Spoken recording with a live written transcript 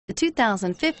The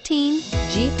 2015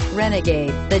 Jeep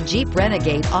Renegade. The Jeep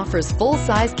Renegade offers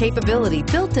full-size capability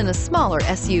built in a smaller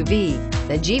SUV.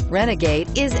 The Jeep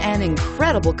Renegade is an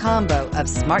incredible combo of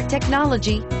smart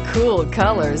technology, cool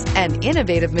colors, and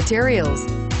innovative materials.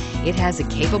 It has a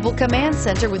capable command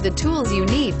center with the tools you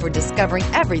need for discovering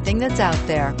everything that's out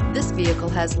there. This vehicle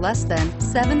has less than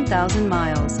 7,000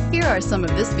 miles. Here are some of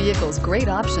this vehicle's great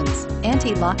options: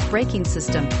 anti-lock braking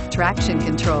system, traction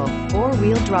control,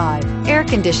 four-wheel drive, air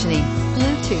conditioning,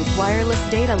 Bluetooth wireless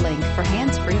data link for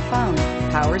hands-free phone,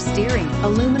 power steering,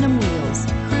 aluminum wheels,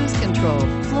 cruise control,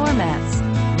 floor mats,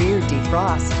 rear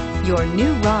defrost. Your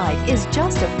new ride is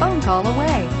just a phone call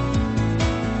away.